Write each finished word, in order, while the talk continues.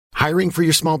Hiring for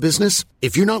your small business?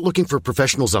 If you're not looking for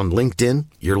professionals on LinkedIn,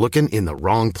 you're looking in the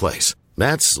wrong place.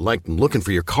 That's like looking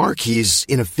for your car keys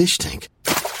in a fish tank.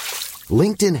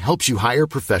 LinkedIn helps you hire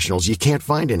professionals you can't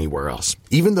find anywhere else,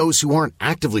 even those who aren't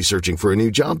actively searching for a new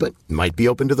job but might be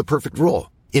open to the perfect role.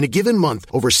 In a given month,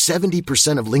 over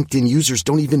 70% of LinkedIn users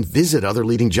don't even visit other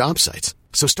leading job sites.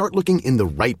 So start looking in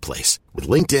the right place. With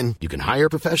LinkedIn, you can hire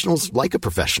professionals like a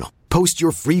professional. Post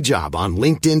your free job on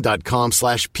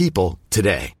linkedin.com/people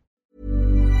today.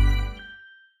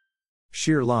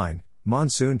 Shear line,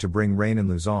 monsoon to bring rain in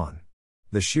Luzon.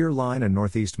 The shear line and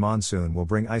northeast monsoon will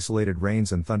bring isolated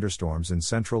rains and thunderstorms in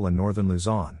central and northern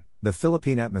Luzon, the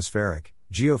Philippine Atmospheric,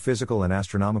 Geophysical and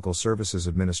Astronomical Services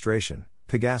Administration,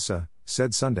 PAGASA,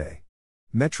 said Sunday.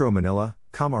 Metro Manila,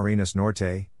 Camarines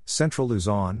Norte, Central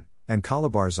Luzon, and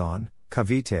Calabarzon,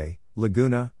 Cavite,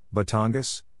 Laguna,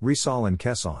 Batangas, Rizal and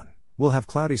Quezon will have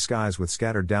cloudy skies with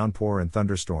scattered downpour and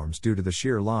thunderstorms due to the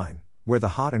shear line, where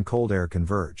the hot and cold air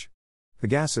converge.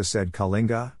 PAGASA said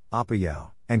Kalinga, Apayao,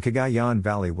 and Cagayan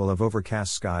Valley will have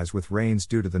overcast skies with rains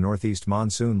due to the northeast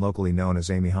monsoon locally known as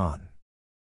Amihan.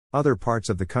 Other parts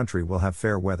of the country will have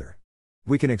fair weather.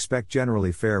 We can expect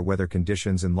generally fair weather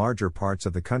conditions in larger parts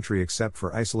of the country except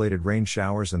for isolated rain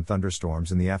showers and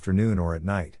thunderstorms in the afternoon or at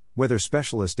night, weather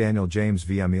specialist Daniel James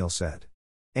Villamil said.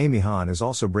 Amihan is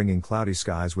also bringing cloudy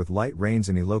skies with light rains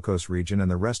in Ilocos region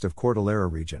and the rest of Cordillera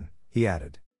region, he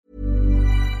added.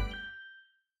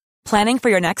 Planning for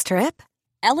your next trip?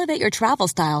 Elevate your travel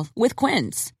style with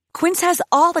Quince. Quince has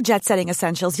all the jet-setting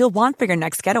essentials you'll want for your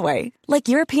next getaway, like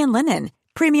European linen,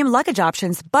 premium luggage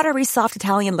options, buttery soft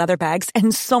Italian leather bags,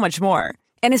 and so much more.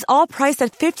 And is all priced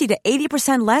at 50 to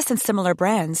 80% less than similar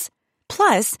brands.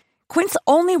 Plus, Quince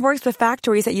only works with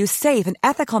factories that use safe and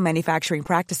ethical manufacturing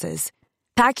practices.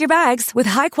 Pack your bags with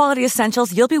high-quality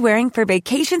essentials you'll be wearing for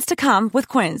vacations to come with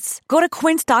Quince. Go to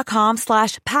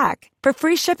quince.com/pack for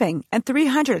free shipping and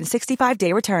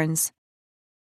 365-day returns.